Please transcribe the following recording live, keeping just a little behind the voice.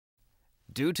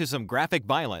Due to some graphic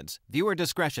violence, viewer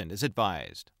discretion is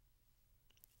advised.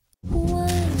 One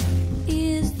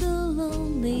is the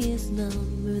loneliest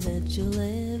number that you'll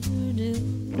ever do.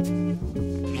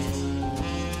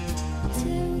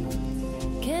 Two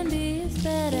can be as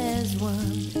bad as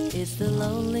one. It's the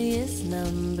loneliest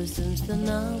number since the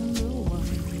number one.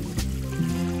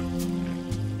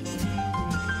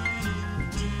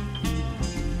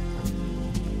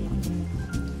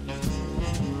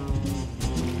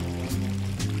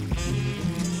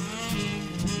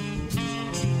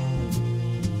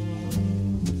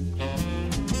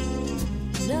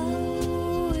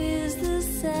 No is the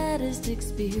saddest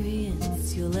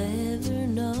experience you'll ever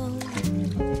know.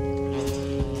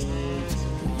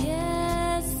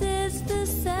 Yes, it's the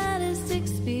saddest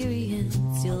experience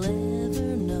you'll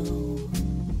ever know.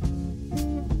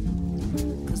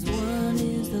 'Cause one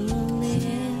is the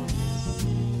loneliest.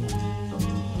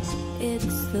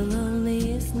 It's the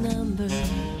loneliest number.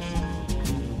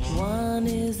 One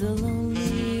is the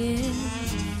loneliest.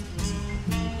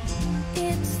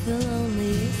 It's the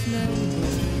loneliest number.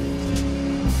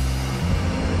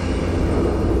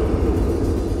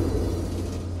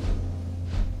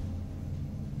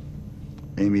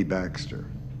 Amy Baxter,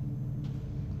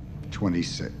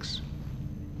 26.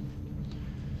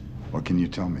 What can you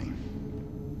tell me?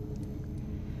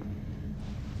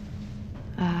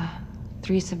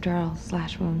 3 subdural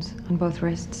slash wounds on both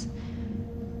wrists.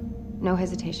 No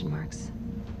hesitation marks.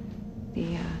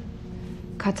 The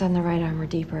cuts on the right arm were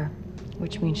deeper,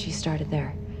 which means she started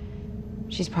there.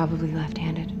 She's probably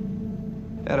left-handed.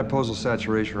 Adiposal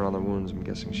saturation around the wounds. I'm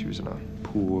guessing she was in a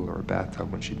pool or a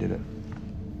bathtub when she did it.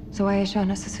 So why are you showing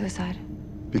us a suicide?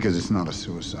 Because it's not a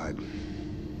suicide.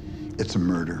 It's a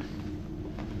murder.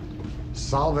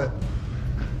 Solve it.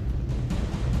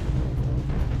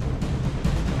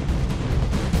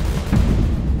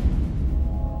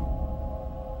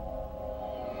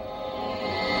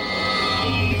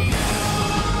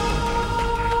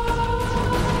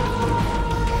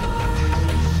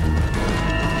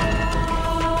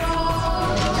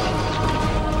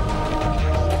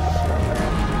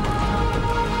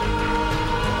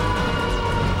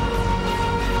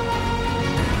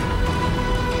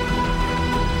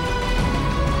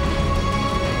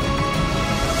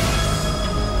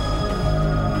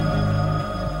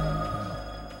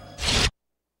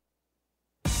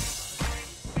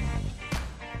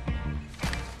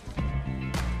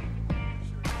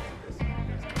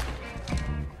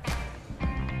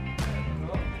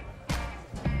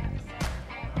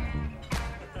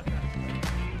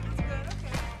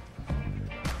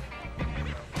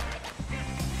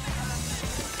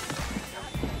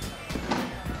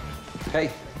 Hey,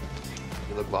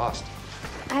 you look lost.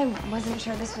 I wasn't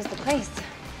sure this was the place.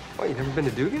 Oh, you never been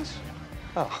to Dugan's?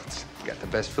 Oh, you got the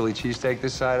best Philly cheesesteak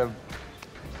this side of,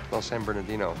 well, San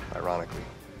Bernardino, ironically.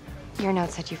 Your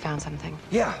note said you found something.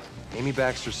 Yeah, Amy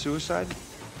Baxter's suicide?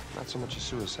 Not so much a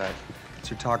suicide. It's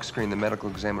her talk screen. The medical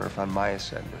examiner found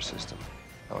myosin in her system.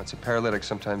 Oh, it's a paralytic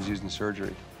sometimes used in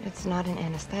surgery. It's not an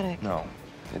anesthetic. No.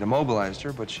 It immobilized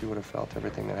her, but she would have felt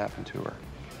everything that happened to her.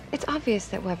 It's obvious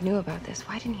that Webb knew about this.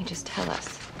 Why didn't he just tell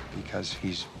us? Because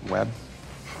he's Webb?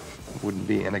 It wouldn't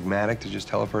be enigmatic to just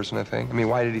tell a person a thing. I mean,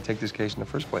 why did he take this case in the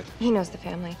first place? He knows the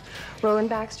family. Roland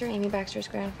Baxter, Amy Baxter's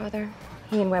grandfather.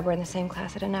 He and Webb were in the same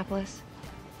class at Annapolis.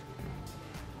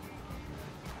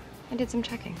 I did some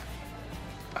checking.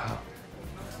 Oh.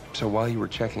 So while you were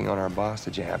checking on our boss,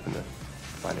 did you happen to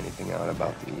find anything out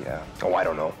about the, oh, I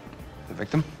don't know, the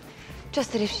victim?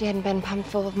 Just that if she hadn't been pumped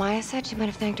full of myosin, she might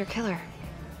have thanked her killer.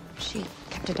 She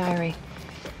kept a diary.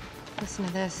 Listen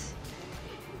to this.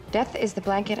 Death is the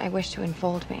blanket I wish to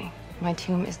enfold me. My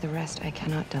tomb is the rest I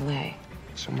cannot delay.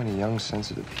 So many young,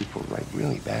 sensitive people write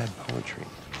really bad poetry.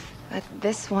 But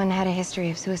this one had a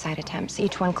history of suicide attempts,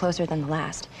 each one closer than the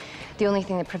last. The only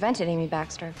thing that prevented Amy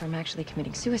Baxter from actually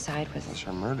committing suicide was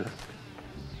her murder.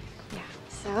 Yeah.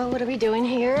 So, what are we doing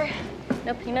here?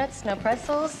 No peanuts, no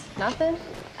pretzels, nothing?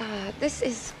 This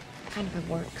is kind of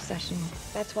a work session.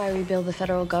 That's why we build the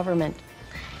federal government.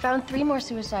 Found 3 more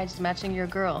suicides matching your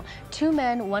girl. 2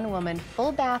 men, 1 woman,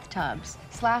 full bathtubs,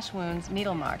 slash wounds,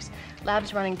 needle marks.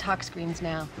 Lab's running talk screens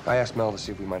now. I asked Mel to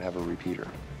see if we might have a repeater.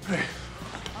 Hey.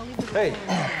 Hey.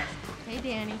 Hey,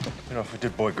 Danny. You know, if we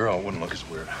did boy-girl, it wouldn't look as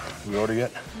weird. Did we order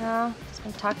yet? No, just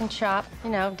been talking shop.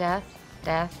 You know, death,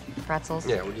 pretzels.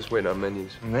 Yeah, we're just waiting on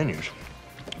menus. Menus?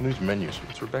 Who's menus?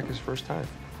 It's Rebecca's first time.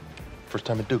 First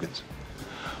time at Dugan's.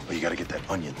 Well, you gotta get that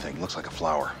onion thing. Looks like a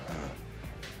flower.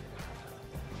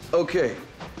 Okay.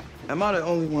 Am I the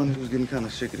only one who's getting kind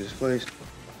of sick of this place?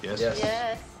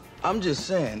 Yes. I'm just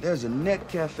saying, there's a Net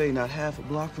Cafe not half a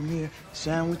block from here.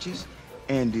 Sandwiches,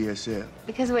 and DSL.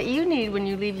 Because what you need when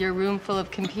you leave your room full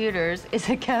of computers is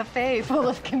a cafe full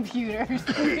of computers.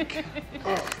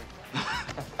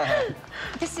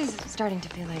 This is starting to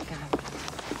feel like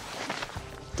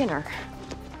dinner.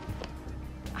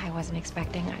 I wasn't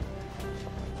expecting. I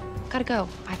gotta go.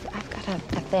 I've got a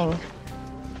thing.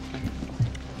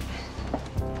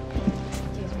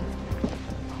 Excuse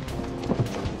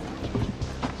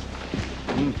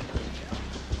me.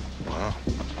 Wow.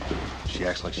 She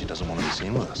acts like she doesn't want to be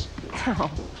seen with us.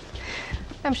 No,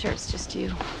 I'm sure it's just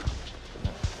you.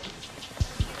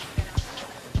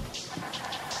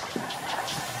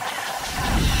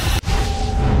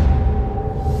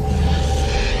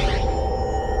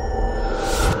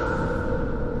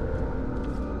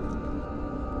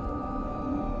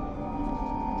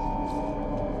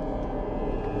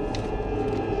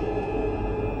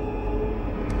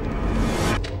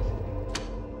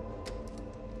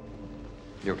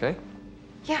 You okay?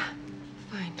 Yeah,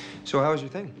 fine. So how was your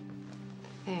thing?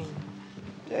 Thing.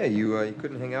 Yeah, you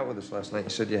couldn't hang out with us last night. You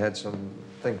said you had some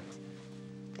thing.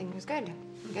 Thing was good.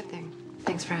 Good thing.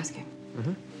 Thanks for asking.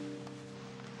 Mm-hmm.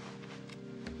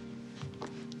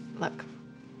 Look,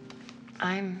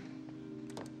 I'm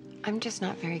just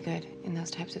not very good in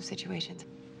those types of situations.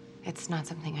 It's not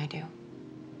something I do.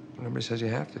 Nobody says you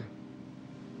have to.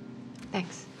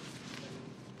 Thanks.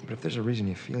 But if there's a reason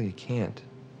you feel you can't,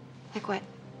 Like what?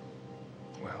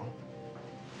 well,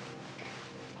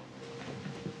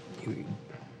 you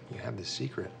have this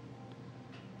secret.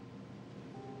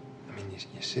 I mean,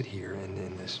 you sit here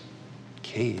in this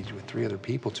cage with 3 other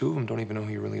people. 2 of them don't even know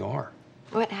who you really are.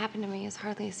 What happened to me is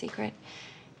hardly a secret.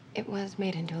 It was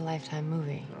made into a Lifetime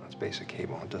movie. No, it's basic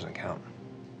cable. It doesn't count.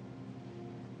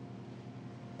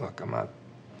 Look, I'm not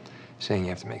saying you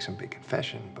have to make some big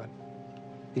confession, but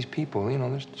these people, you know,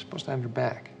 they're supposed to have your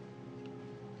back.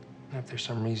 And if there's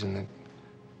some reason that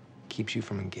keeps you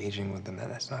from engaging with them,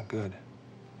 that's not good.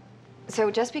 So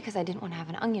just because I didn't want to have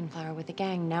an onion flower with the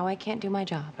gang, now I can't do my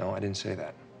job. No, I didn't say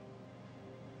that.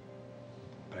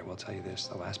 But I will tell you this,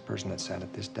 the last person that sat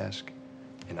at this desk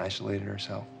and isolated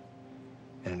herself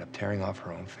ended up tearing off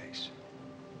her own face.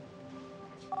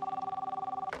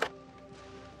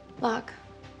 Locke.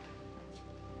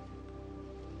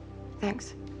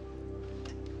 Thanks.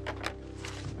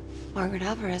 Margaret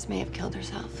Alvarez may have killed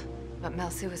herself, but Mel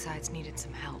Suicides needed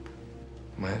some help.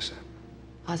 Maya said.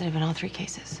 Positive in all 3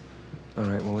 cases. All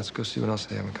right, well, let's go see what else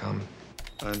they have in common.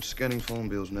 I'm scanning phone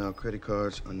bills now. Credit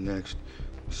cards are next.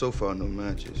 So far, no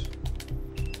matches.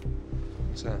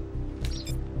 What's that?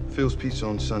 Phil's Pizza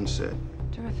on Sunset.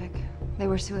 Terrific. They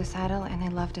were suicidal and they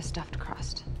loved a stuffed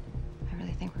crust. I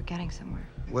really think we're getting somewhere.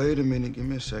 Wait a minute. Give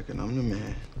me a second. I'm the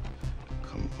man.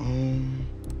 Come on.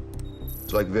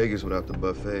 It's like Vegas without the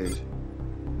buffets.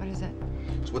 What is it?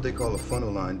 It's what they call a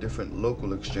funnel line. Different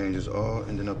local exchanges all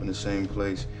ending up in the same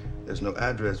place. There's no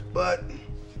address, but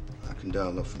I can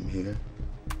dial up from here.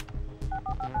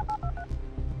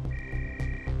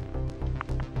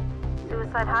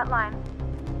 Suicide hotline.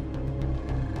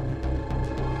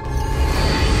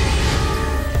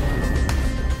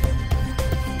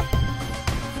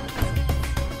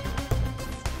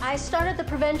 I started the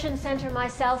prevention center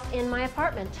myself in my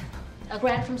apartment. A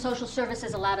grant from social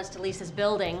services allowed us to lease this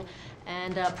building,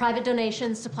 and private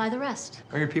donations supply the rest.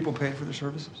 Are your people paid for their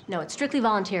services? No, it's strictly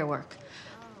volunteer work.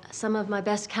 Some of my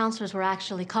best counselors were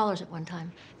actually callers at one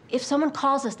time. If someone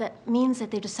calls us, that means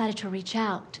that they've decided to reach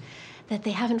out, that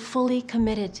they haven't fully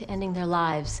committed to ending their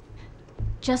lives.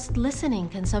 Just listening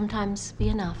can sometimes be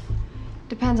enough.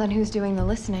 Depends on who's doing the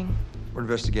listening. We're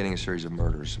investigating a series of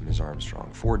murders, Ms. Armstrong.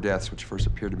 4 deaths, which first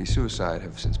appeared to be suicide,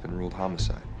 have since been ruled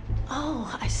homicide.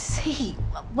 Oh, I see.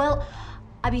 Well,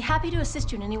 I'd be happy to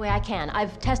assist you in any way I can.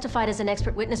 I've testified as an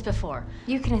expert witness before.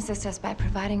 You can assist us by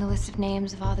providing a list of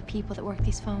names of all the people that work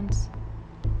these phones.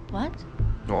 What?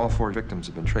 Well, all 4 victims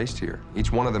have been traced here.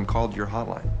 Each one of them called your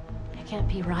hotline. That can't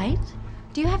be right.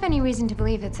 Do you have any reason to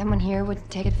believe that someone here would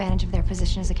take advantage of their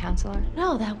position as a counselor?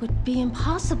 No, that would be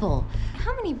impossible.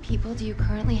 How many people do you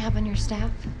currently have on your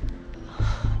staff?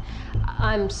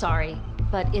 I'm sorry,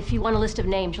 but if you want a list of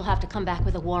names, you'll have to come back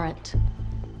with a warrant.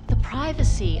 The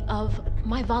privacy of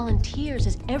my volunteers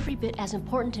is every bit as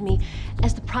important to me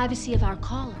as the privacy of our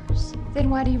callers. Then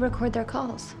why do you record their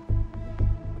calls?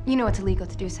 You know it's illegal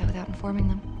to do so without informing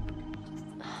them.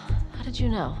 How did you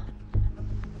know?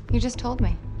 You just told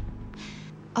me.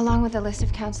 Along with a list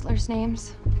of counselors'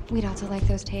 names, we'd also like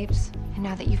those tapes. And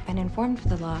now that you've been informed of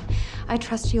the law, I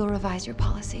trust you'll revise your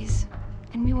policies.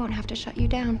 And we won't have to shut you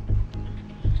down.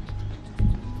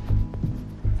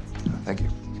 Thank you.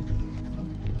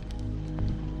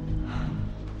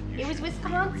 It was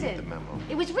Wisconsin. The memo.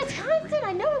 It was Wisconsin.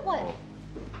 I know it was.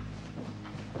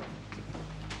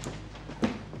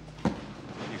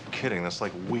 kidding. That's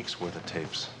like weeks worth of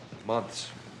tapes. Months.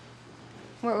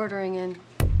 We're ordering in.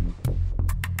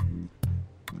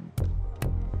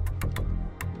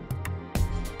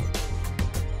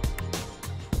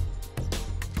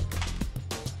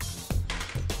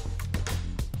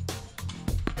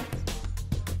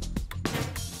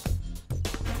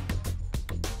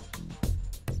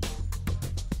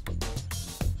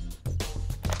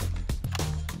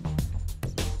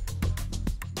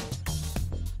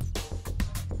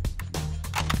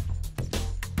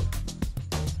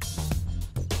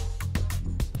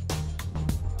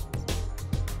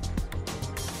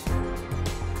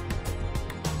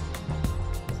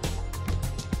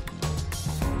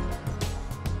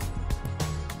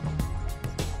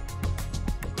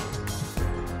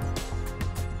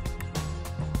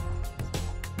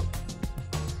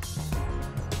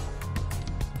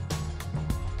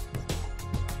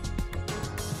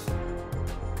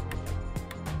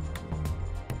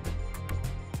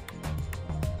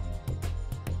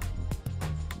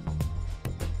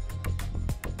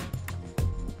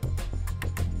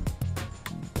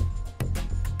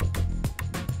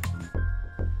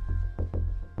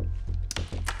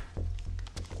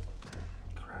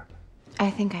 I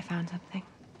think I found something.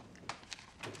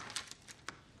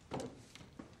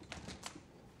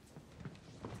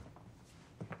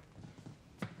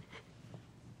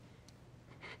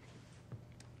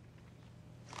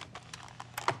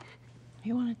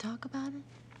 You want to talk about it?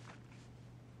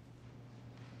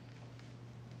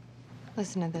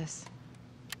 Listen to this.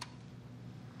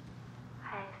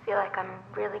 I feel like I'm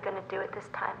really gonna do it this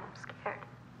time. I'm scared.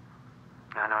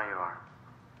 I know you are.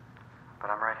 But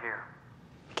I'm right here.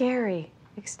 Gary,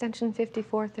 extension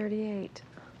 5438.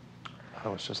 I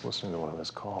was just listening to one of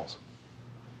his calls.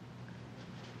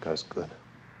 Guy's good.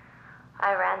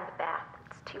 I ran the bath.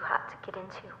 It's too hot to get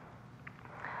into.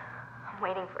 I'm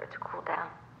waiting for it to cool down.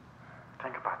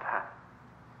 Think about that.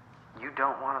 You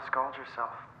don't want to scald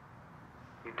yourself.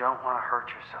 You don't want to hurt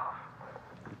yourself.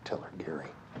 You tell her, Gary.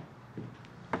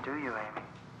 Do you,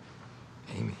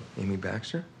 Amy? Amy? Amy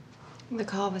Baxter? The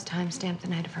call was time-stamped the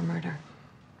night of her murder.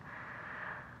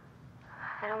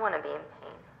 I don't want to be in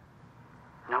pain.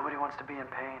 Nobody wants to be in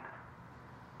pain.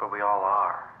 But we all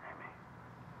are,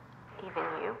 Amy. Even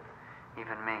you?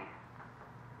 Even me.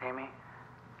 Amy,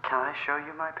 can I show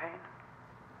you my pain?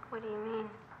 What do you mean?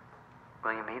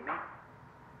 Will you meet me?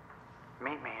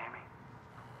 Meet me,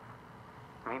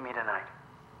 Amy. Meet me tonight.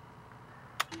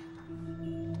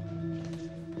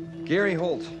 Gary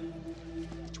Holt,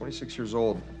 26 years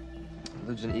old,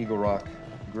 lives in Eagle Rock,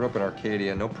 grew up in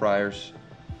Arcadia, no priors,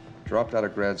 dropped out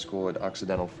of grad school at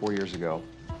Occidental 4 years ago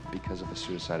because of a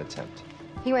suicide attempt.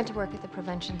 He went to work at the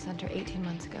prevention center 18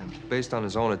 months ago. Based on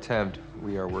his own attempt,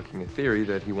 we are working a theory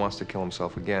that he wants to kill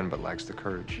himself again but lacks the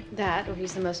courage. That, or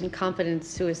he's the most incompetent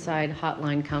suicide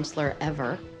hotline counselor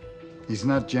ever. He's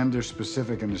not gender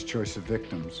specific in his choice of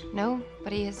victims. No,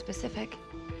 but he is specific.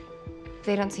 If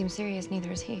they don't seem serious,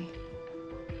 neither is he.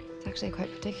 It's actually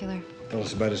quite particular. Tell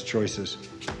us about his choices.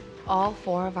 All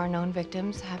 4 of our known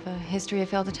victims have a history of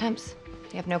failed attempts.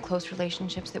 They have no close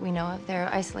relationships that we know of. They're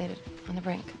isolated, on the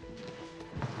brink,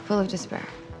 full of despair.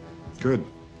 Good.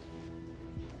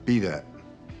 Be that.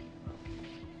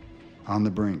 On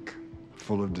the brink,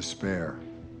 full of despair,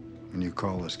 and you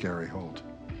call us Gary Holt.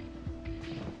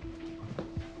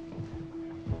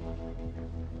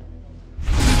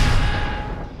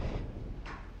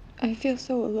 I feel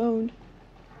so alone.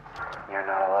 You're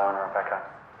not alone, Rebecca.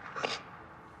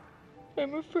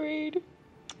 I'm afraid.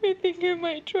 I think I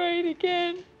might try it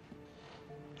again.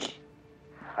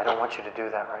 I don't want you to do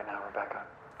that right now, Rebecca.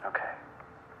 Okay?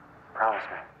 Promise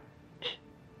me.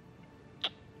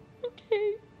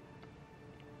 Okay.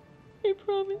 I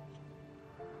promise.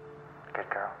 Good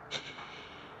girl.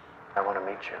 I want to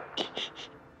meet you.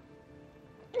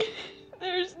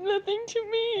 There's nothing to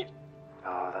meet.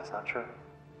 No, that's not true.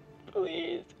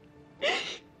 Please.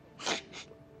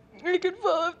 I could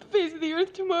fall off the face of the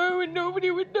earth tomorrow and nobody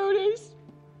would notice.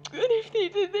 And if they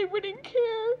did, they wouldn't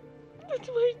care. That's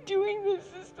why doing this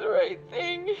is the right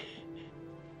thing.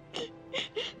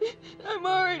 I'm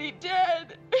already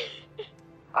dead.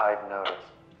 I'd notice.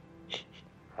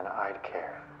 And I'd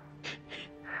care.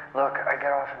 Look, I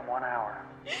get off in 1 hour.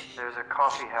 There's a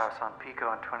coffee house on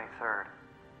Pico and 23rd.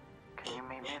 Can you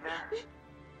meet me there?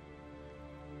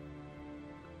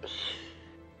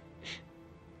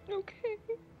 Okay.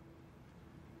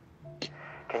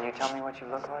 Can you tell me what you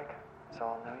look like, so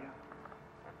I'll know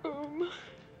you?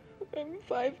 I'm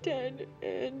 5'10"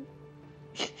 and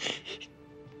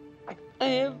I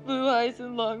have blue eyes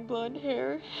and long blonde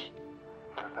hair.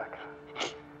 Rebecca,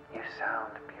 you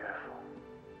sound beautiful.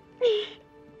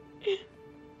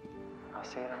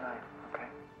 see you tonight, okay?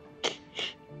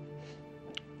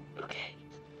 Okay.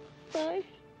 Bye.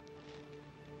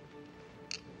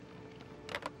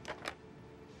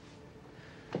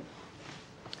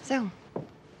 So,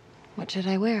 what should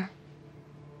I wear?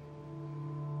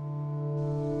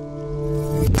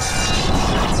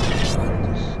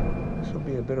 This will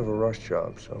be a bit of a rush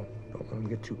job, so don't let him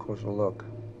get too close a look.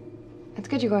 It's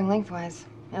good you're going lengthwise.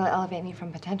 It'll elevate me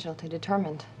from potential to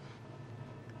determined.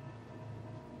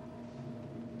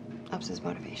 Ups his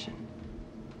motivation.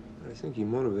 I think you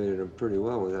motivated him pretty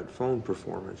well with that phone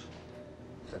performance.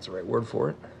 That's the right word for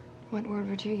it. What word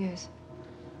would you use?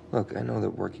 Look, I know that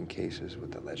working cases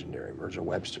with the legendary Virgil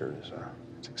Webster is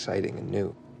it's exciting and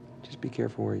new. Just be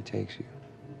careful where he takes you.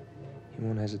 He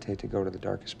won't hesitate to go to the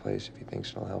darkest place if he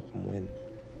thinks it'll help him win.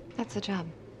 That's the job.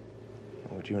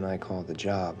 What you and I call the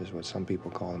job is what some people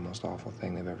call the most awful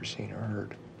thing they've ever seen or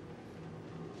heard.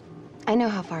 I know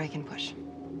how far I can push.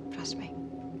 Trust me.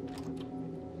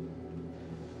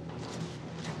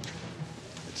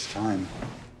 It's time.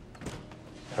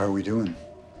 How are we doing?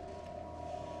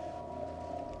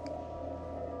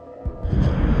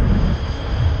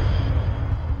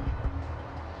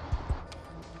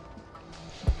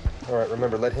 All right,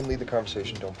 remember, let him lead the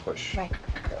conversation, don't push. Right.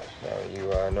 Okay. Now,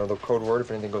 you know the code word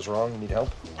if anything goes wrong, you need help?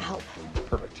 Help.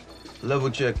 Perfect. Level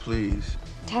check, please.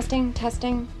 Testing,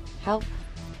 help.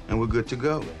 And we're good to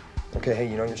go. Okay, hey,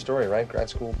 you know your story, right? Grad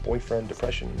school, boyfriend,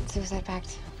 depression. Suicide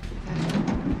pact.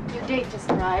 Your date just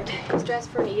arrived. He's dressed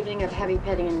for an evening of heavy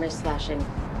petting and wrist slashing.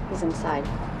 He's inside.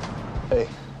 Hey,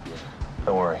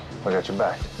 don't worry, I got your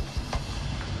back.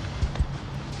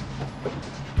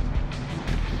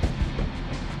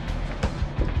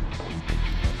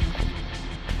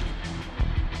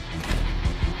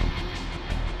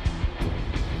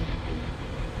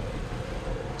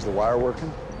 Is the wire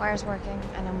working? Wire's working.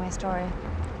 I know my story.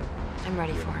 I'm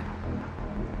ready for it.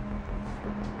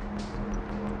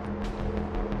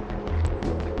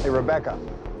 Hey, Rebecca.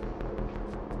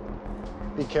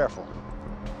 Be careful.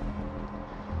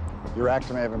 Your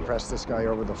actor may have impressed this guy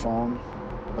over the phone,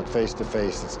 but face to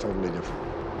face, it's totally different.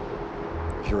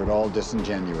 If you're at all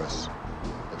disingenuous,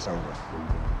 it's over.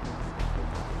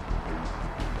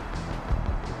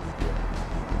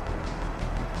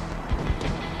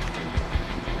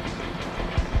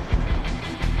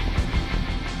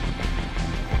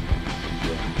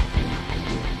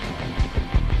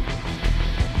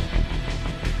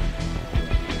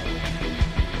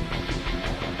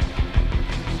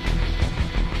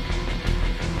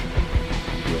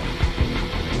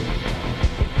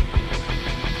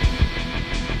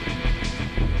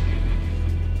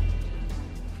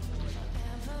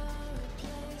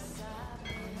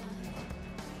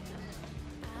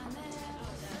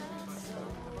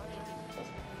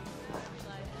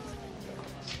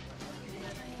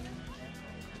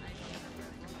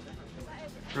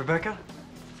 Rebecca?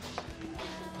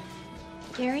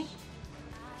 Gary?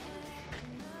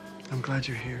 I'm glad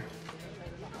you're here.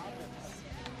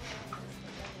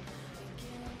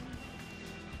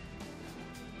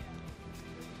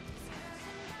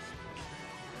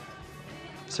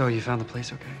 So, you found the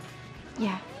place okay?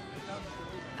 Yeah.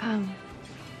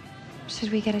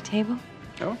 Should we get a table?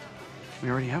 Oh, we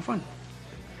already have one.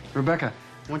 Rebecca,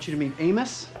 I want you to meet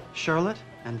Amos, Charlotte,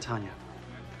 and Tanya.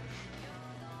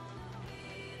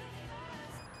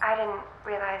 I didn't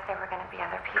realize there were going to be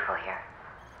other people here.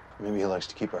 Maybe he likes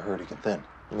to keep our herd he can thin.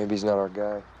 Maybe he's not our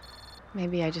guy.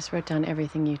 Maybe I just wrote down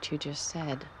everything you two just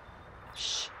said.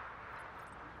 Shh.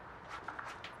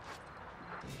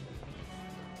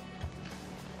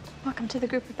 Welcome to the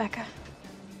group, Rebecca.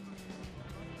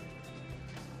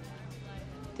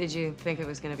 Did you think it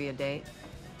was going to be a date?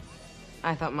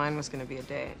 I thought mine was going to be a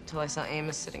date until I saw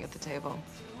Amos sitting at the table.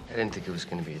 I didn't think it was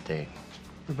going to be a date.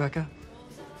 Rebecca,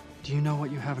 do you know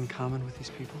what you have in common with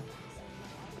these people?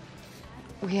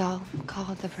 We all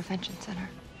called the prevention center.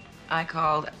 I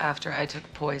called after I took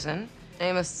poison.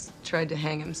 Amos tried to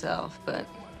hang himself, but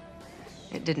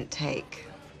it didn't take.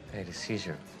 I had a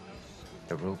seizure.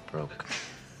 The rope broke.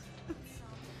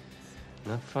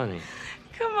 Not funny.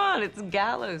 Come on, it's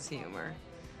gallows humor.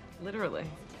 Literally.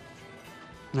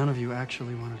 None of you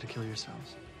actually wanted to kill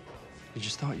yourselves. You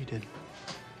just thought you did.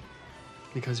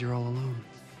 Because you're all alone.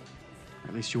 Or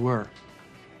at least you were.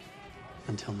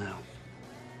 Until now.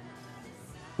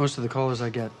 Most of the callers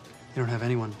I get, they don't have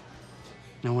anyone.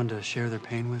 No one to share their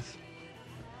pain with.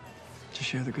 To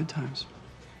share the good times.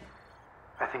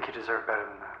 I think you deserve better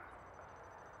than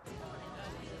that.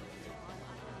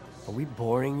 Are we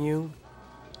boring you?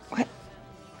 What?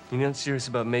 You're not serious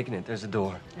about making it. There's a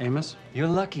door. Amos? You're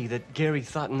lucky that Gary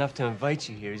thought enough to invite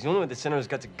you here. He's the only one at the center who's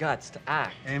got the guts to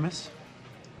act. Amos?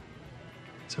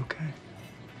 It's okay.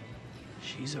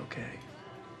 She's okay.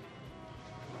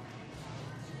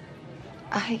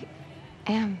 I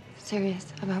am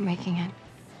serious about making it.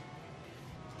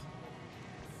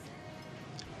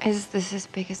 Is this as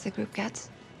big as the group gets?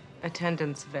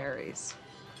 Attendance varies.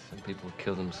 Some people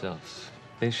kill themselves.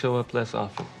 They show up less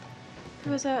often.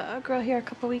 There was a girl here a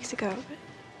couple weeks ago,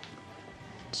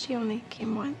 but she only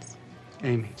came once.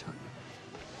 Amy, Tanya.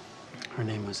 Her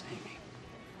name was Amy.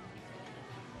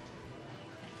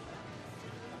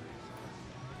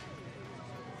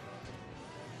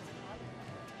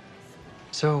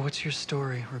 So, what's your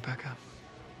story, Rebecca?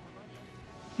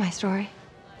 My story?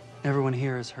 Everyone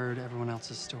here has heard everyone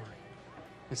else's story.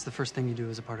 It's the first thing you do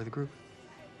as a part of the group.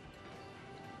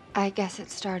 I guess it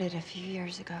started a few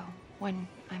years ago when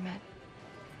I met.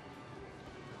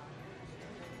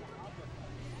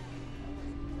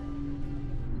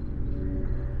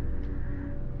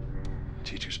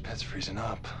 Teacher's pet's freezing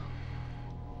up.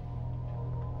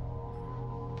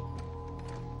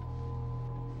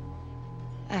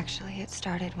 Actually, it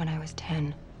started when I was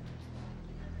 10.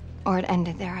 Or it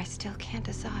ended there, I still can't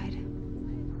decide.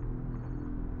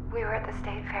 We were at the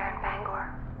State Fair in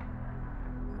Bangor,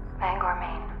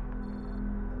 Maine.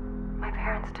 My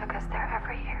parents took us there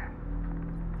every year.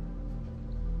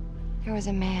 There was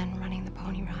a man running the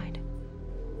pony ride.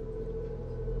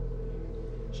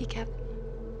 He kept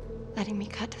letting me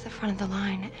cut to the front of the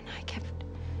line, and I kept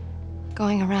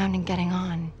going around and getting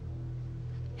on.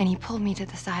 And he pulled me to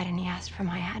the side and he asked for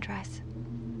my address.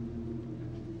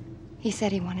 He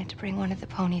said he wanted to bring one of the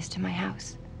ponies to my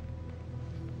house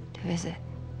to visit.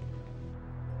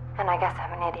 And I guess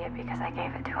I'm an idiot because I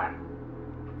gave it to him.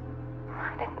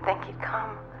 I didn't think he'd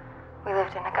come. We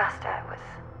lived in Augusta. It was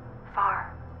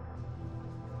far.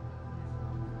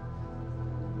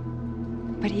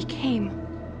 But he came.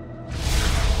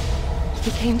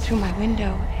 He came through my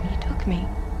window and he took me.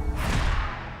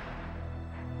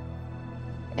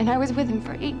 And I was with him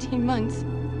for 18 months.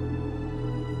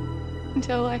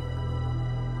 Until I...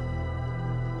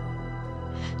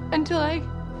 I'm sorry.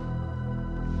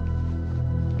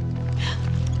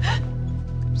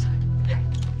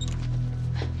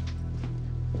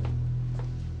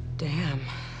 Damn.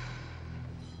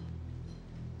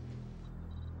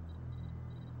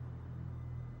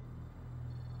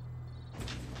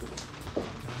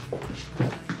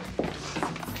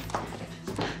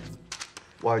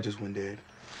 Why just when dead?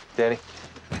 Daddy?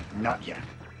 Not yet.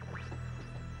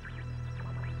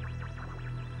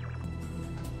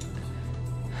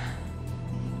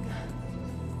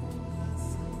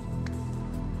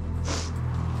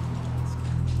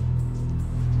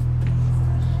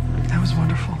 That was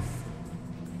wonderful.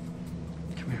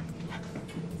 Come here.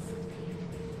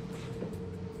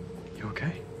 You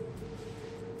okay?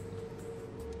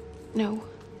 No.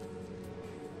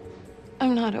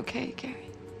 I'm not okay, Gary.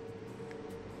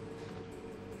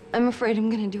 I'm afraid I'm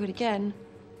gonna do it again.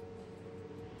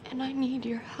 And I need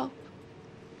your help.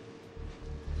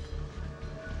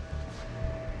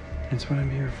 That's what I'm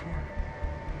here for.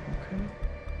 Okay?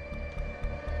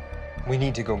 We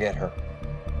need to go get her.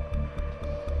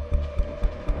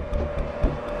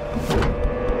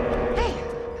 Hey!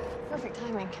 Perfect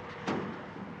timing.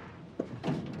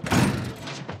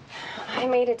 I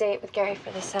made a date with Gary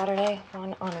for this Saturday,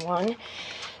 one-on-one.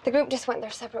 The group just went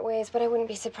their separate ways, but I wouldn't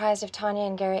be surprised if Tanya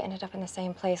and Gary ended up in the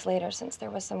same place later, since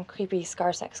there was some creepy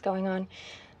scar sex going on.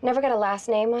 Never got a last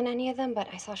name on any of them, but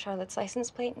I saw Charlotte's license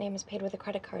plate. Name is paid with a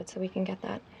credit card, so we can get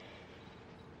that.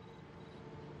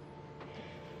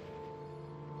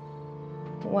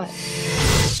 What?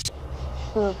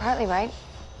 We were partly right.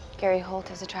 Gary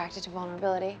Holt is attracted to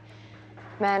vulnerability.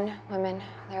 Men, women,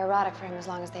 they're erotic for him as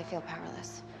long as they feel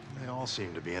powerless. They all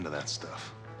seem to be into that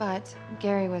stuff. But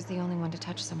Gary was the only one to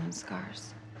touch someone's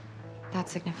scars.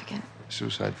 That's significant.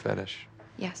 Suicide fetish.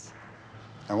 Yes.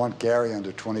 I want Gary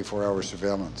under 24-hour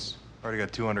surveillance. Already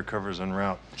got 2 undercovers en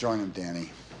route. Join him, Danny.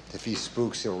 If he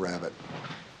spooks, he'll rabbit.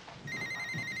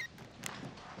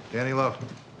 Danny Love.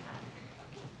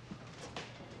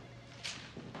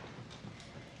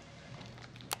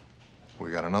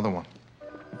 We got another one.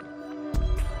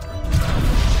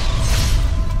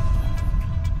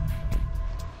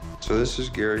 So this is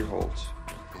Gary Holt.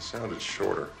 He sounded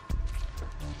shorter.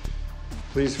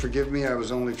 Please forgive me, I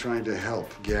was only trying to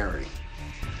help Gary.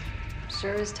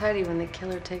 Sure is tidy when the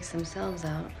killer takes themselves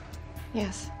out.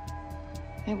 Yes.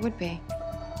 It would be.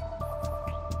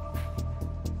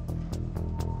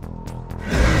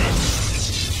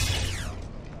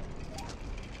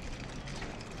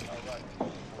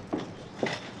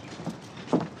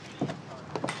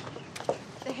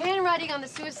 The handwriting on the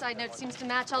suicide note seems to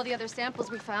match all the other samples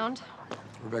we found.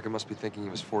 Rebecca must be thinking he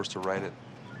was forced to write it.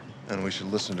 And we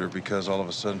should listen to her because all of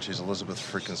a sudden she's Elizabeth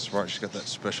freaking Smart. She's got that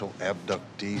special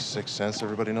abductee sixth sense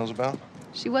everybody knows about.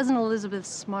 She wasn't Elizabeth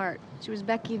Smart. She was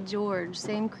Becky George.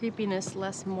 Same creepiness,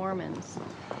 less Mormons.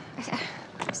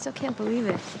 I still can't believe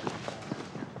it.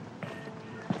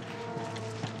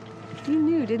 You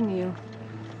knew, didn't you?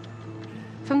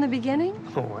 From the beginning?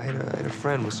 Oh, I had a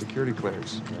friend with security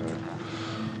clearance.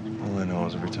 All I know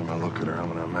is every time I look at her, I'm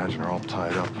gonna imagine her all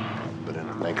tied up, but in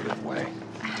a negative way.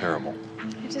 Terrible.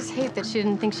 I just hate that she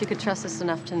didn't think she could trust us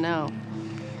enough to know.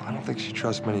 I don't think she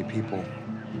trusts many people.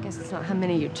 I guess it's not how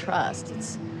many you trust.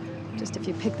 It's just if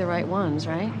you pick the right ones,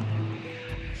 right?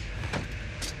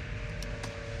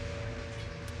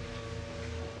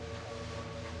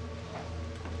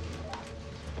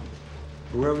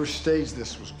 Whoever staged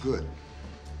this was good.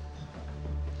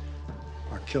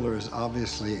 Our killer is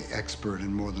obviously expert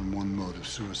in more than one mode of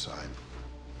suicide.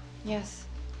 Yes.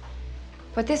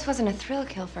 But this wasn't a thrill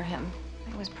kill for him.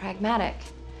 It was pragmatic.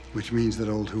 Which means that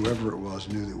old whoever it was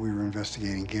knew that we were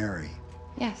investigating Gary.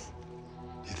 Yes.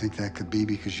 You think that could be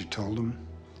because you told him?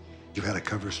 You had a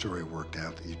cover story worked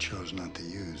out that you chose not to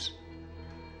use.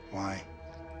 Why?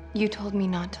 You told me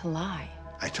not to lie.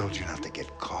 I told you not to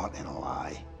get caught in a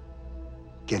lie.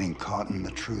 Getting caught in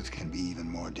the truth can be even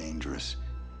more dangerous.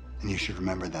 And you should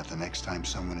remember that the next time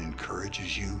someone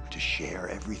encourages you to share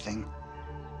everything,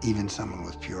 even someone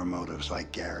with pure motives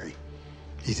like Gary,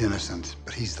 he's innocent,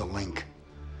 but he's the link.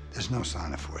 There's no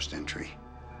sign of forced entry.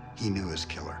 He knew his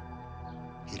killer.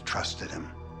 He trusted him.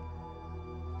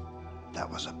 That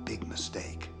was a big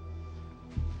mistake.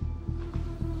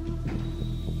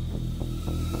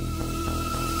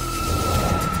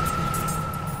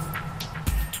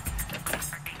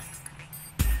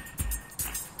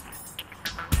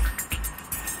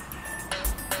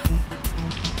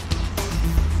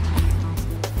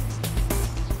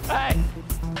 Hey!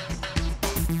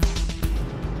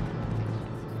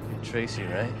 You're Tracy,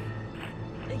 right?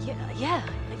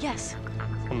 Yes.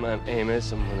 I'm not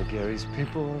Amos. I'm one of Gary's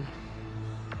people.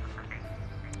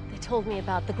 They told me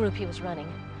about the group he was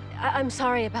running. I'm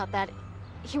sorry about that.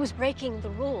 He was breaking the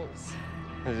rules.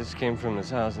 I just came from his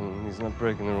house, and he's not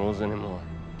breaking the rules anymore.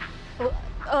 Well,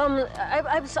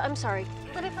 I'm sorry.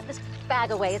 Let me put this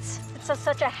bag away. It's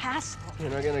such a hassle. You're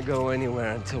not gonna go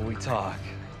anywhere until we talk.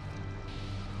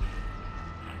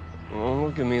 Don't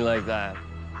look at me like that.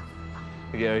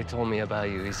 Gary told me about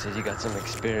you. He said you got some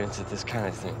experience at this kind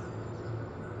of thing.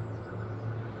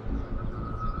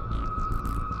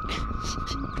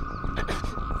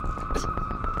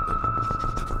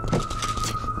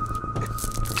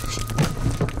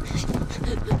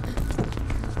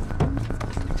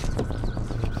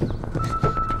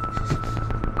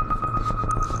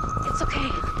 It's okay.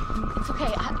 It's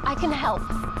okay. I can help.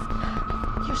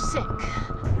 You're sick.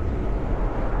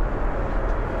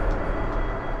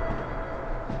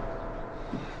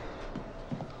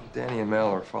 Danny and Mel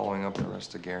are following up the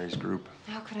rest of Gary's group.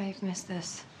 How could I have missed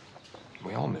this?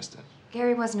 We all missed it.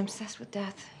 Gary wasn't obsessed with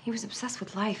death. He was obsessed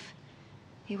with life.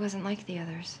 He wasn't like the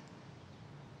others.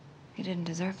 He didn't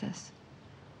deserve this.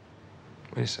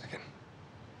 Wait a second.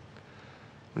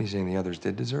 What are you saying, the others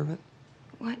did deserve it?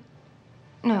 What?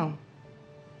 No.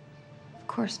 Of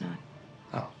course not.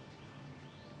 Oh.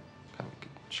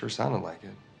 Sure sounded like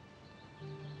it.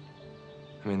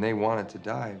 I mean, they wanted to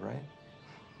die, right?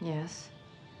 Yes.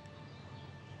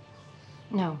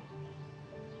 No.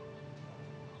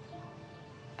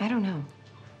 I don't know.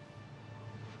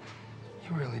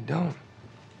 You really don't.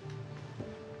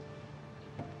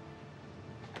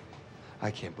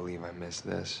 I can't believe I missed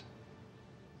this.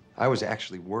 I was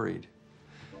actually worried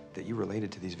that you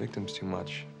related to these victims too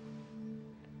much.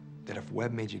 That if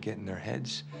Webb made you get in their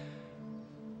heads.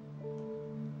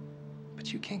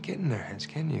 But you can't get in their heads,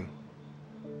 can you?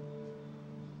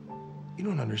 You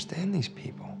don't understand these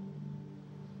people.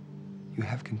 You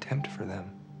have contempt for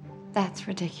them. That's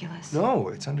ridiculous. No,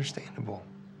 it's understandable.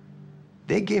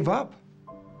 They gave up.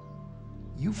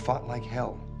 You fought like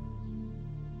hell.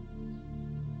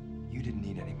 You didn't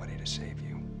need anybody to save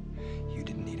you. You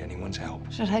didn't need anyone's help.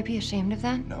 Should I be ashamed of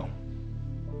that? No.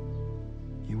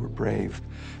 You were brave,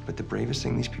 but the bravest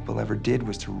thing these people ever did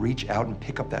was to reach out and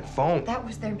pick up that phone. That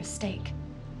was their mistake.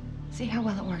 See how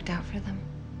well it worked out for them?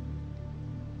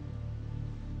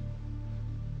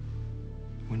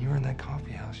 When you were in that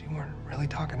coffee house, you weren't really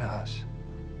talking to us.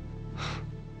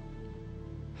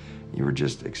 You were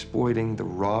just exploiting the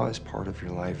rawest part of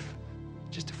your life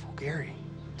just to fool Gary,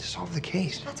 to solve the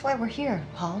case. That's why we're here,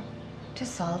 Paul. To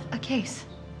solve a case.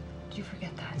 Did you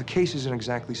forget that? The case isn't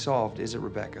exactly solved, is it,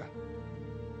 Rebecca?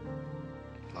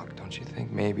 Look, don't you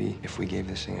think maybe if we gave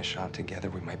this thing a shot together,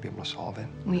 we might be able to solve it?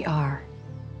 We are.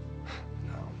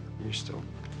 No, you're still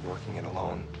working it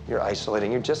alone. You're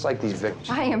isolating. You're just like these victims.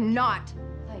 I am not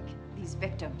like these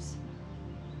victims.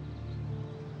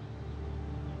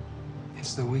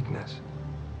 It's the weakness.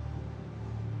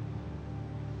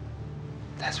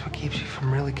 That's what keeps you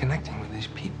from really connecting with these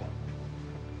people.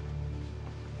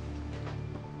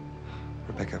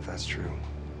 Rebecca, if that's true,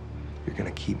 you're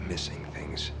gonna keep missing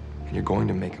things, and you're going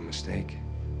to make a mistake.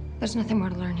 There's nothing more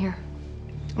to learn here.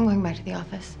 I'm going back to the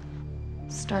office.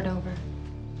 Start over.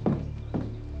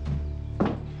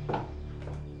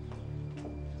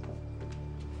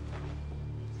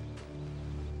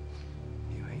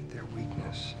 You hate their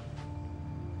weakness.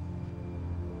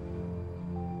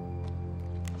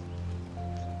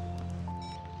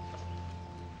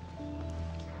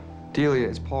 Delia,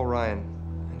 it's Paul Ryan.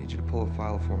 I need you to pull a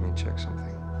file for me and check something.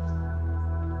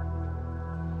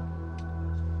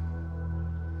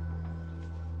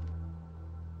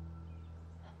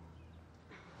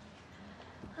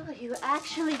 Oh, you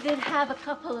actually did have a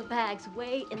couple of bags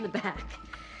way in the back.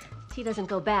 Tea doesn't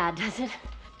go bad, does it?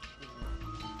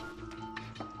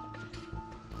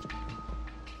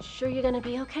 Sure you're gonna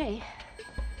be okay?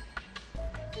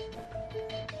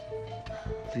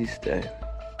 Please stay.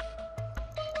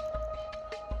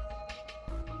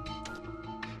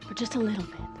 For just a little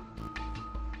bit.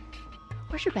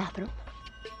 Where's your bathroom?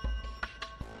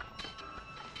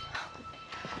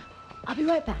 I'll be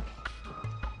right back.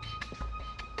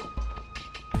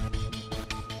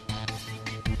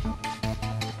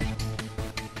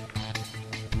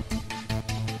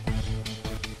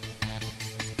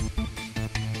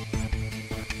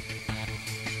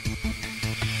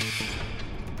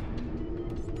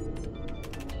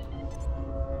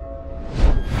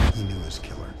 He knew his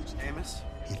killer.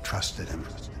 He trusted him.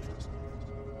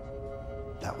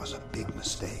 That was a big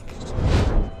mistake.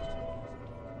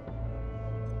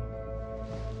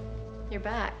 You're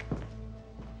back.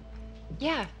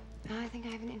 Yeah, I think I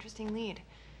have an interesting lead.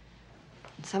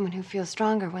 Someone who feels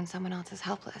stronger when someone else is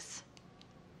helpless.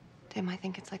 They might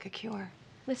think it's like a cure.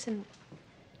 Listen,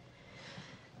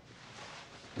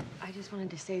 I just wanted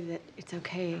to say that it's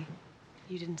okay.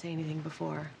 You didn't say anything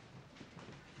before.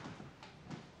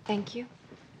 Thank you.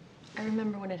 I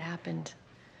remember when it happened.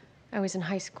 I was in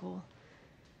high school.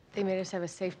 They made us have a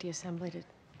safety assembly to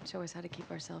show us how to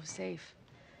keep ourselves safe.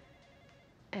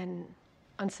 And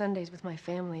on Sundays with my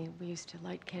family, we used to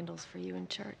light candles for you in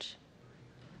church.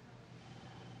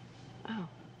 Oh.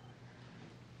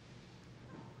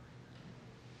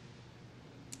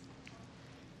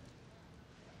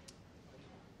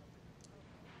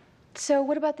 So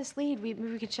what about this lead? Maybe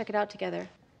we could check it out together.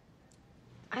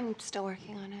 I'm still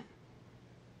working on it.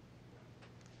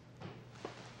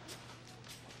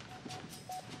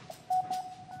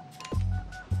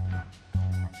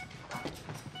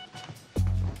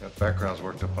 That background's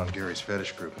worked up on Gary's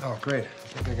fetish group. Oh, great. I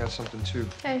think I got something, too.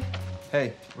 Hey.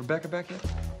 Hey, Rebecca back yet?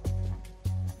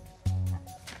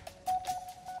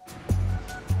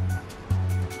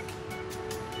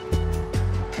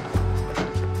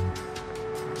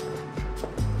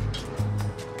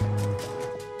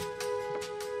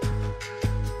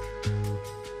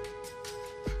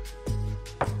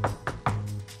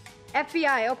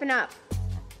 FBI, open up.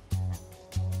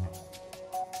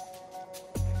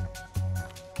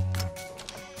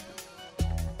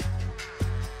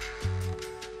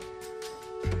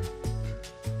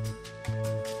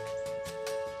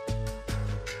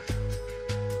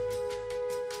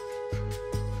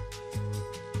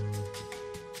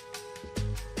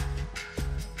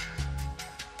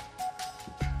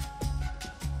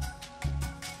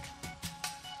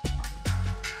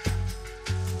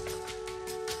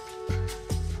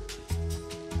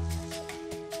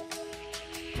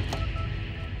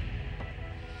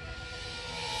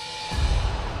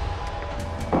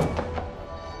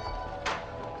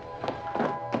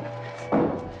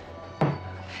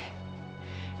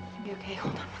 Okay,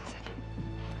 hold on one second.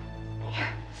 Here.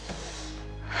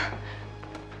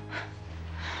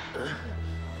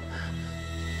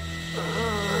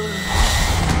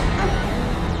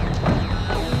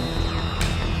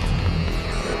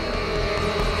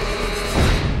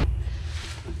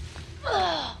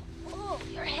 Oh,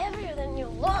 you're heavier than you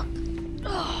look.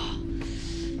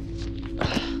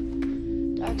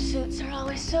 Dark suits are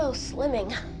always so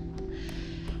slimming.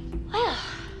 Well,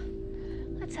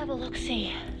 let's have a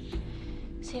look-see.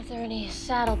 See if there are any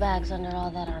saddlebags under all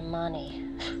that Armani.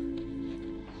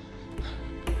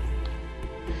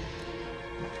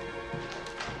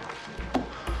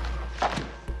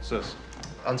 Sis,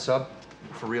 unsub.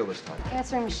 For real this time.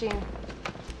 Answering machine.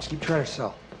 Just keep trying to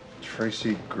sell.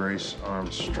 Tracy Grace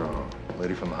Armstrong,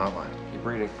 lady from the hotline. Keep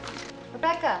reading.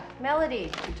 Rebecca,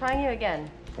 Melody, I'm trying you again.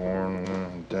 Born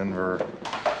in Denver,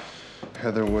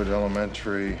 Heatherwood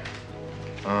Elementary.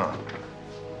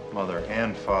 Mother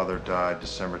and father died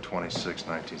December 26,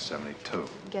 1972.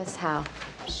 Guess how?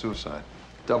 Suicide.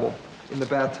 Double. In the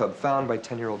bathtub, found by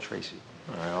 10-year-old Tracy.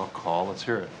 All right, I'll call. Let's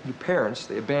hear it. Your parents,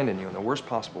 they abandoned you in the worst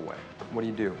possible way. What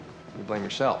do? You blame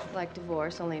yourself. Like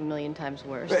divorce, only a million times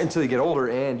worse. Until you get older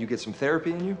and you get some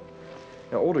therapy in you.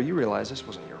 Now, older, you realize this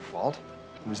wasn't your fault.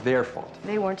 It was their fault.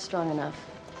 They weren't strong enough.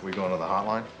 We going to the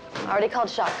hotline? Already called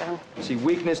shotgun. See,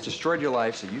 weakness destroyed your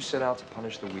life, so you set out to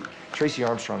punish the weak. Tracy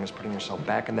Armstrong is putting herself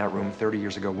back in that room 30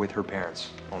 years ago with her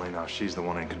parents. Only now she's the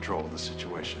one in control of the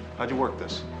situation. How'd you work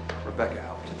this? Rebecca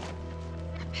helped.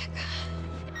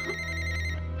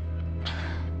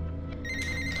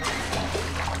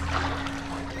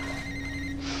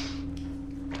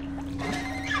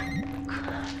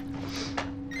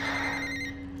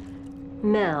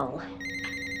 Mel.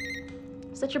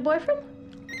 Is that your boyfriend?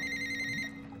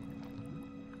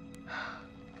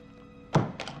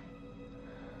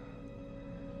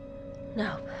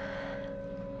 No.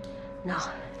 No.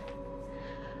 I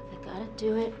gotta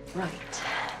do it right.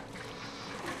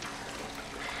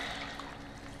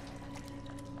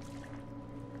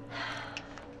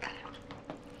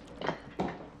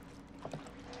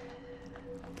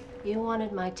 You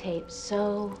wanted my tape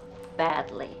so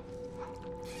badly.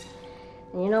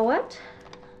 And you know what?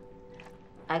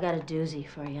 I got a doozy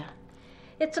for you.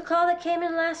 It's a call that came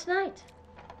in last night.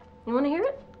 You want to hear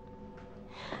it?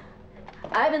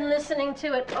 I've been listening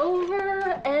to it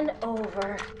over and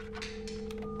over.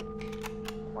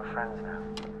 We're friends now.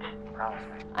 Promise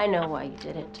me. I know why you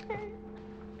did it.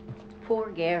 Poor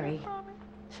Gary.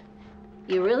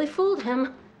 You really fooled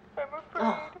him.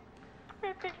 Oh,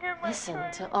 listen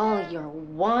to all your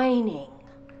whining.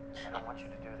 I don't want you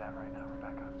to do that right now,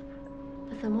 Rebecca.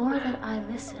 But the more that I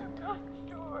listened,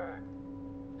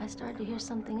 I started to hear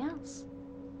something else.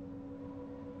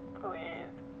 Please.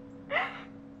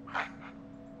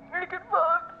 I could fall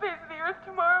off the face of the earth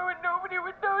tomorrow and nobody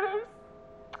would notice.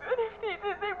 And if they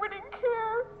did, they wouldn't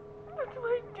care. That's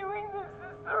why doing this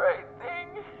is the right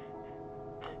thing.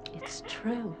 It's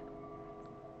true.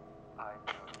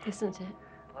 Isn't it?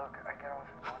 Look, I get off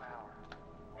in 1 hour.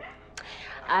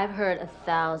 I've heard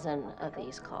 1,000 of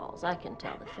these calls. I can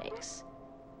tell the fakes.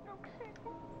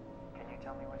 Can you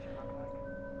tell me what you look like?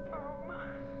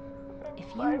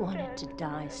 If you wanted to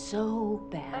die so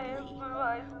badly,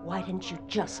 why didn't you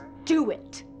just do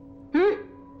it?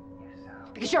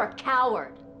 Because you're a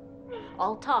coward.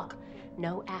 All talk,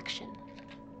 no action.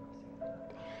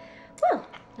 Well,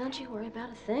 don't you worry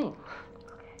about a thing.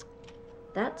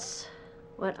 That's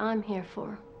what I'm here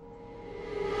for.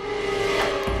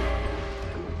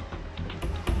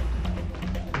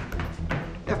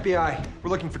 FBI, we're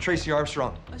looking for Tracy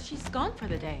Armstrong. Oh, she's gone for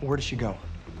the day. Where did she go?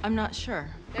 I'm not sure.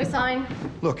 No sign.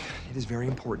 Look, it is very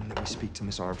important that we speak to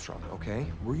Miss Armstrong, okay?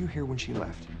 Were you here when she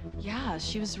left? Yeah,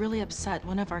 she was really upset.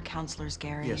 One of our counselors,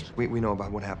 Gary. Yes, we know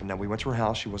about what happened. Now, we went to her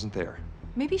house. She wasn't there.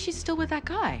 Maybe she's still with that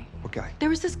guy. What guy? There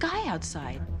was this guy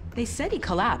outside. They said he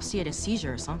collapsed. He had a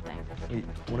seizure or something. Wait,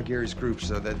 one of Gary's groups,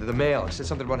 the male, he said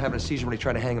something about having a seizure when he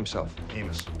tried to hang himself.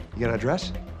 Amos. You got an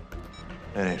address?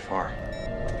 It ain't far.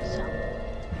 So,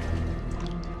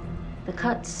 the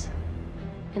cuts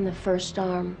in the first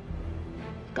arm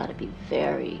got to be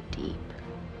very deep.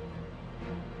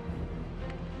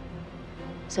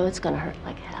 So it's gonna hurt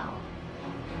like hell.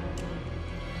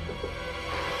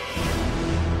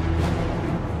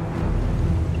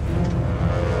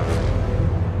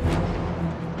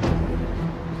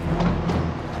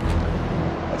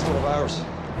 That's one of ours.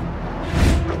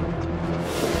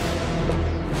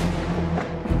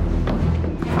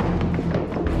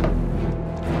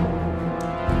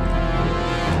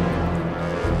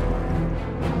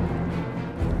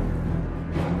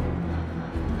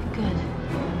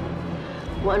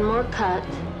 One more cut,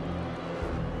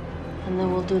 and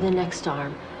then we'll do the next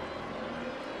arm.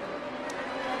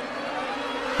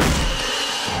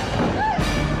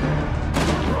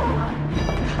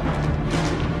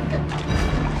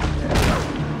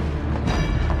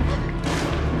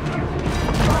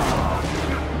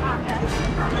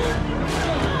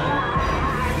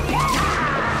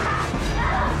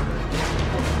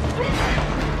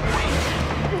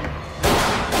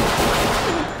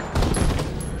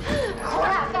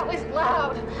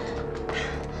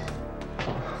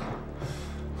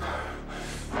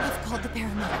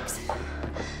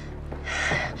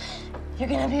 You're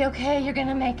gonna be okay. You're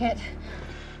gonna make it.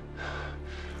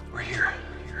 We're here.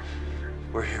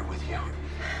 We're here with you.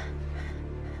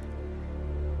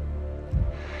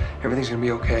 Everything's gonna be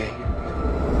okay.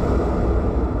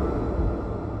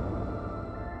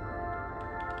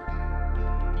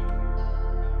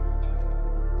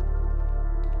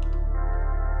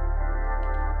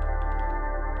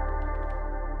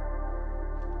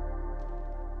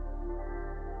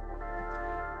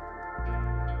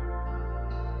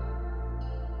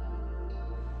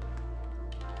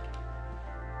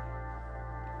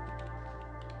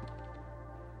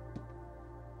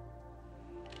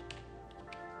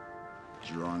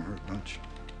 your arm hurt much?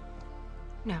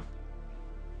 No.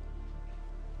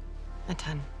 A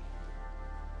ton.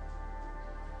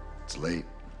 It's late.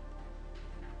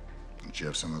 Don't you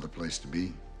have some other place to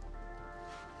be?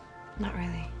 Not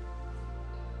really.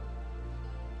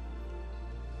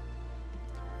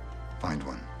 Find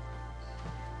one.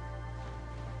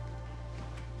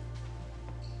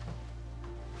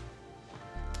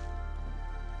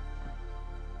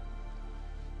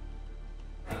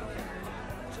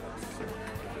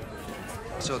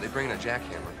 So they bring in a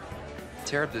jackhammer,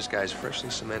 tear up this guy's freshly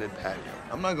cemented patio.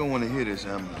 I'm not gonna want to hear this,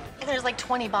 Emily. There's like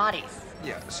 20 bodies.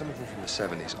 Yeah, some of them from the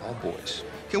 70s, all boys.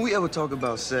 Can we ever talk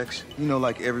about sex? You know,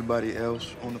 like everybody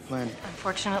else on the planet?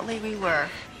 Unfortunately, we were.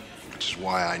 Which is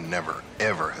why I never,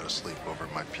 ever had a sleepover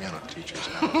at my piano teacher's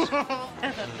house.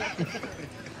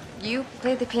 You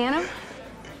played the piano?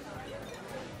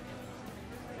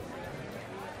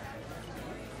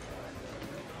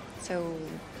 So,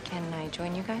 can I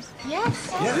join you guys? Yes.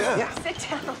 Yeah. Sit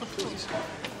down. Please.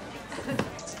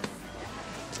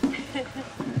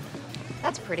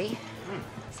 That's pretty.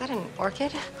 Is that an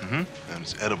orchid? Mm-hmm. And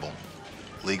it's edible.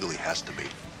 Legally has to be.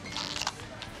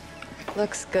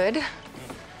 Looks good.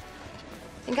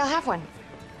 Think I'll have one.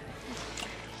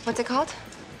 What's it called?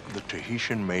 The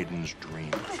Tahitian Maiden's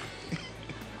Dream.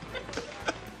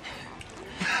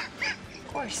 Of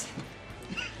course.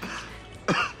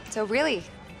 So really,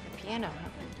 the piano, huh?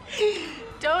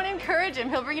 Don't encourage him.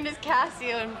 He'll bring in his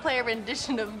Casio and play a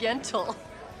rendition of Yentl.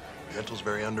 Yentl's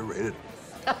very underrated.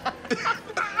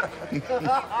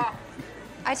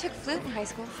 I took flute in high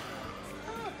school.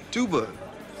 Tuba,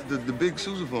 the big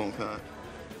sousaphone kind.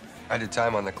 I did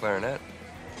time on the clarinet.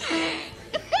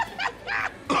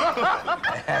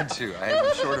 I had to. I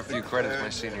had short a few credits my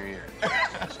senior year.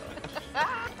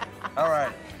 All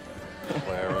right.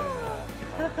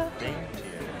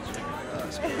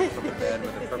 From the bed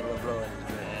with the purple blowing.